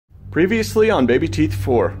Previously on Baby Teeth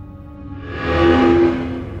 4.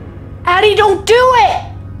 Addie, don't do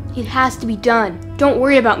it! It has to be done. Don't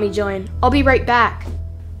worry about me, Jillian. I'll be right back.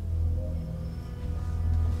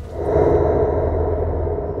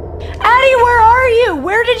 Addie, where are you?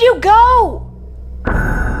 Where did you go?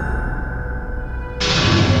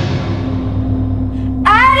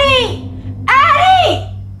 Addie! Addie!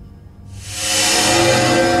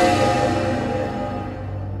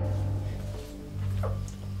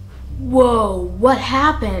 Whoa, what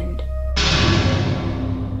happened?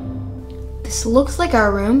 This looks like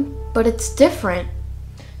our room, but it's different.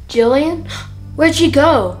 Jillian? Where'd she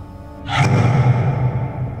go?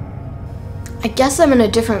 I guess I'm in a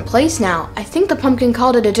different place now. I think the pumpkin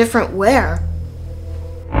called it a different where.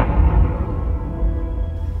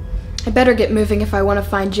 I better get moving if I want to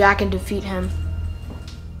find Jack and defeat him.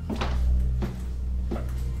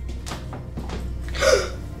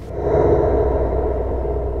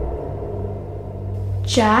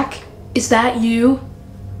 Jack, is that you?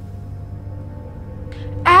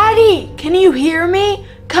 Addie, can you hear me?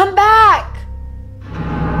 Come back!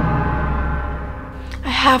 I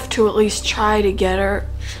have to at least try to get her.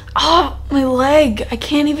 Oh, my leg. I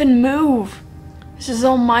can't even move. This is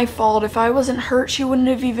all my fault. If I wasn't hurt, she wouldn't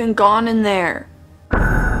have even gone in there.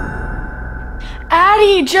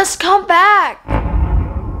 Addie, just come back!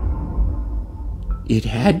 It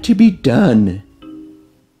had to be done.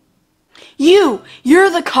 You're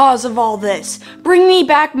the cause of all this. Bring me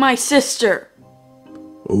back my sister.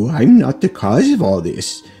 Oh, I'm not the cause of all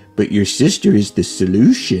this, but your sister is the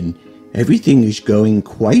solution. Everything is going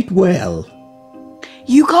quite well.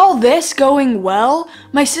 You call this going well?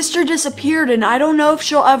 My sister disappeared and I don't know if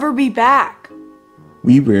she'll ever be back.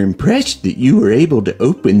 We were impressed that you were able to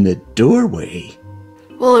open the doorway.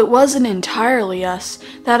 Well, it wasn't entirely us.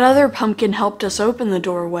 That other pumpkin helped us open the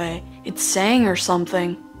doorway. It sang or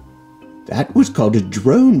something. That was called a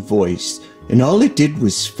drone voice, and all it did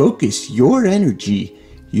was focus your energy.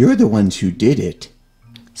 You're the ones who did it.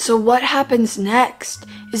 So what happens next?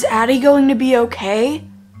 Is Addie going to be okay?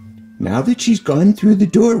 Now that she's gone through the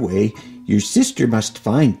doorway, your sister must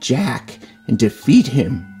find Jack and defeat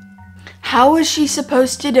him. How is she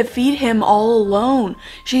supposed to defeat him all alone?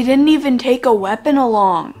 She didn't even take a weapon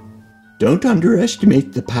along. Don't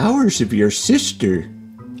underestimate the powers of your sister.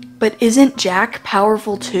 But isn't Jack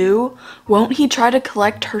powerful too? Won't he try to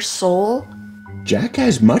collect her soul? Jack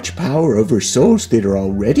has much power over souls that are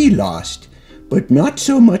already lost, but not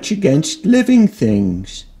so much against living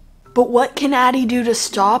things. But what can Addie do to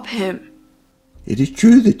stop him? It is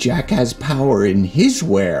true that Jack has power in his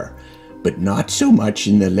where, but not so much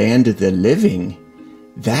in the land of the living.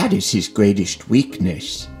 That is his greatest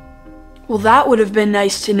weakness. Well, that would have been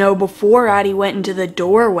nice to know before Addie went into the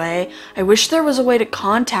doorway. I wish there was a way to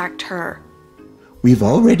contact her. We've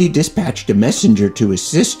already dispatched a messenger to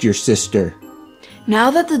assist your sister.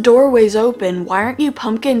 Now that the doorway's open, why aren't you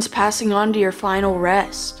pumpkins passing on to your final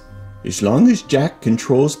rest? As long as Jack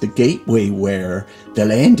controls the gateway where, the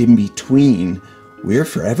land in between, we're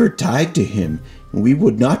forever tied to him, and we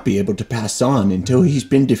would not be able to pass on until he's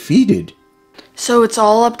been defeated. So it's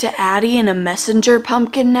all up to Addie and a messenger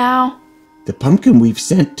pumpkin now? The pumpkin we've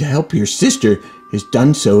sent to help your sister has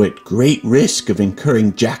done so at great risk of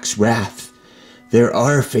incurring Jack's wrath. There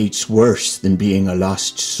are fates worse than being a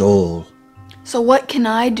lost soul. So what can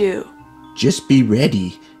I do? Just be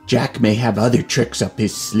ready. Jack may have other tricks up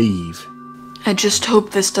his sleeve. I just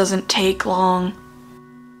hope this doesn't take long.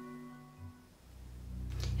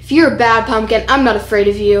 If you're a bad pumpkin, I'm not afraid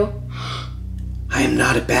of you. I am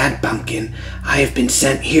not a bad pumpkin. I have been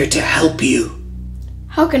sent here to help you.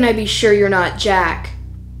 How can I be sure you're not Jack?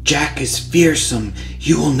 Jack is fearsome.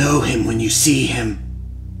 You will know him when you see him.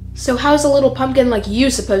 So how's a little pumpkin like you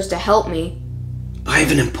supposed to help me? I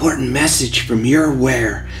have an important message from your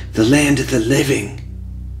where, the land of the living.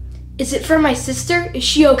 Is it for my sister? Is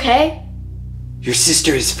she okay? Your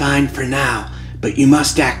sister is fine for now, but you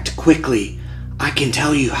must act quickly. I can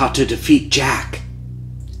tell you how to defeat Jack.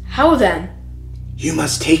 How then? You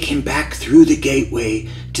must take him back through the gateway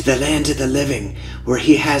to the land of the living, where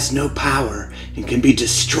he has no power and can be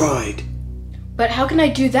destroyed. But how can I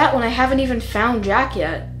do that when I haven't even found Jack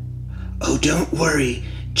yet? Oh, don't worry.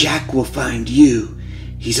 Jack will find you.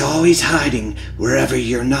 He's always hiding wherever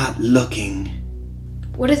you're not looking.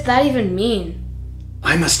 What does that even mean?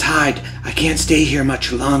 I must hide. I can't stay here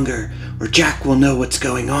much longer, or Jack will know what's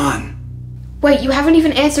going on. Wait, you haven't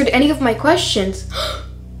even answered any of my questions.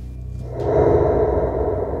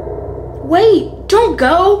 Wait, don't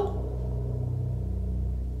go!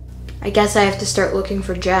 I guess I have to start looking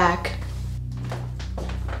for Jack.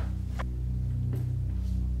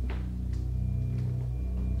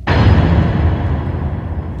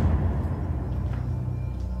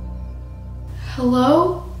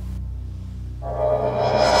 Hello?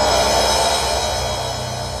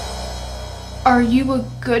 Are you a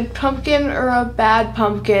good pumpkin or a bad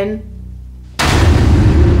pumpkin?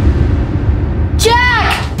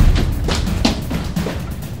 Jack!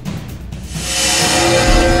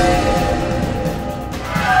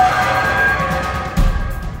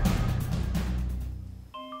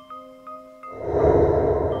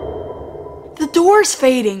 The door's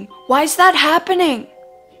fading. Why's that happening?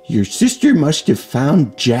 Your sister must have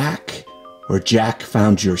found Jack, or Jack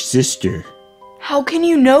found your sister. How can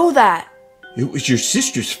you know that? It was your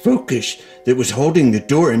sister's focus that was holding the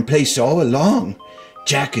door in place all along.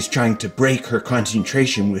 Jack is trying to break her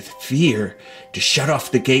concentration with fear to shut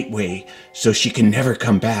off the gateway so she can never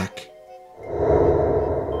come back.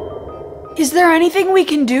 Is there anything we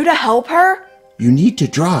can do to help her? You need to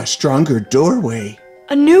draw a stronger doorway.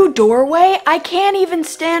 A new doorway? I can't even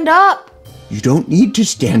stand up. You don't need to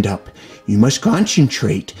stand up. You must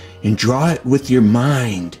concentrate and draw it with your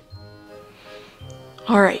mind.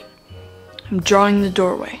 All right. I'm drawing the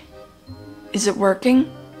doorway. Is it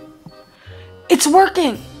working? It's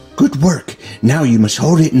working! Good work. Now you must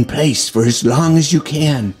hold it in place for as long as you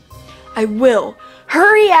can. I will.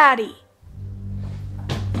 Hurry, Addie!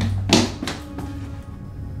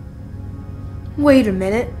 Wait a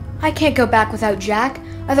minute. I can't go back without Jack.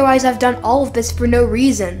 Otherwise, I've done all of this for no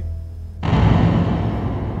reason.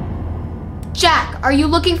 Jack, are you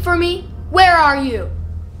looking for me? Where are you?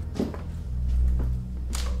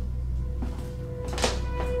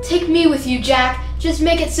 Take me with you, Jack. Just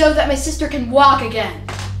make it so that my sister can walk again.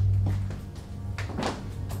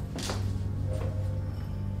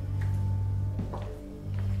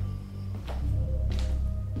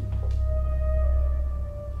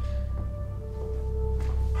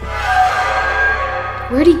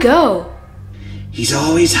 Where'd he go? He's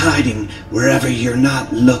always hiding wherever you're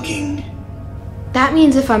not looking. That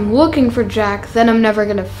means if I'm looking for Jack, then I'm never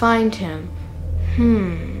gonna find him.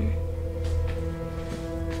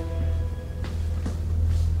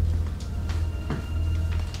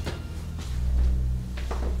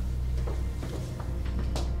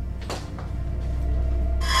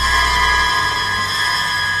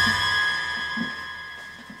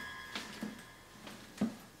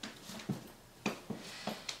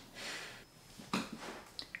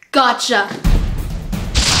 Gotcha!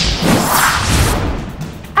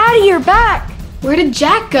 Addie, you're back! Where did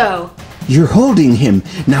Jack go? You're holding him.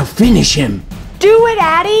 Now finish him. Do it,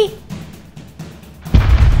 Addie!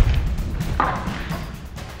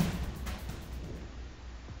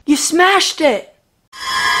 You smashed it!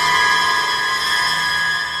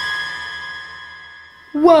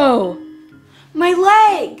 Whoa! My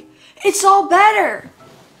leg! It's all better!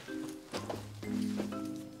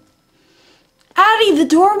 Addie, the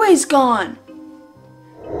doorway's gone!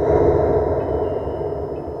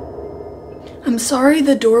 I'm sorry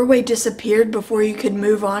the doorway disappeared before you could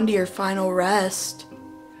move on to your final rest.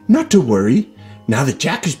 Not to worry. Now that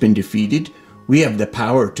Jack has been defeated, we have the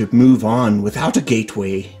power to move on without a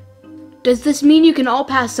gateway. Does this mean you can all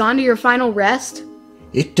pass on to your final rest?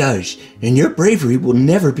 It does, and your bravery will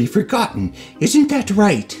never be forgotten. Isn't that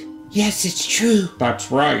right? Yes, it's true.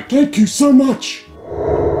 That's right. Thank you so much.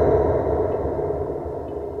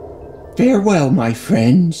 Farewell, my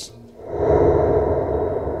friends.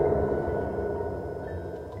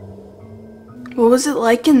 What was it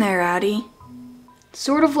like in there, Addie?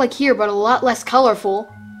 Sort of like here, but a lot less colorful.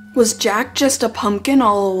 Was Jack just a pumpkin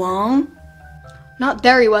all along? Not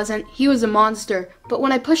there he wasn't. He was a monster. But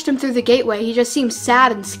when I pushed him through the gateway, he just seemed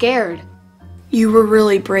sad and scared. You were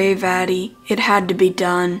really brave, Addie. It had to be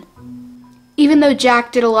done. Even though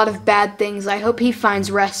Jack did a lot of bad things, I hope he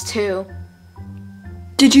finds rest too.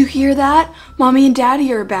 Did you hear that? Mommy and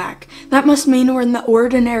Daddy are back. That must mean we're in the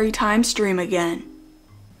ordinary time stream again.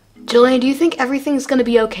 Jillian, do you think everything's gonna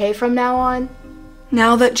be okay from now on?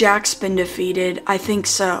 Now that Jack's been defeated, I think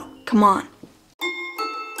so. Come on.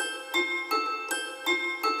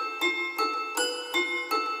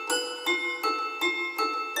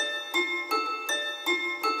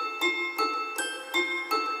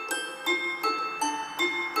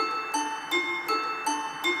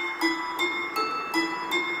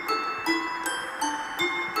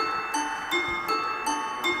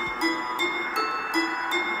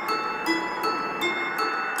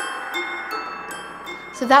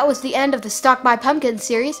 So that was the end of the Stalked by Pumpkin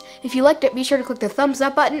series. If you liked it, be sure to click the thumbs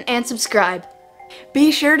up button and subscribe.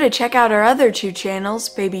 Be sure to check out our other two channels,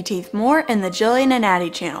 Baby Teeth More and the Jillian and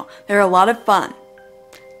Addie channel. They're a lot of fun.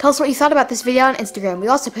 Tell us what you thought about this video on Instagram. We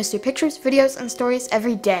also post new pictures, videos, and stories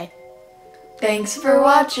every day. Thanks for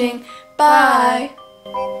watching. Bye.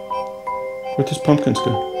 Where does pumpkins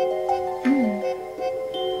go?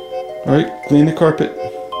 Alright, clean the carpet.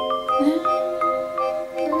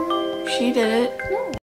 She did it.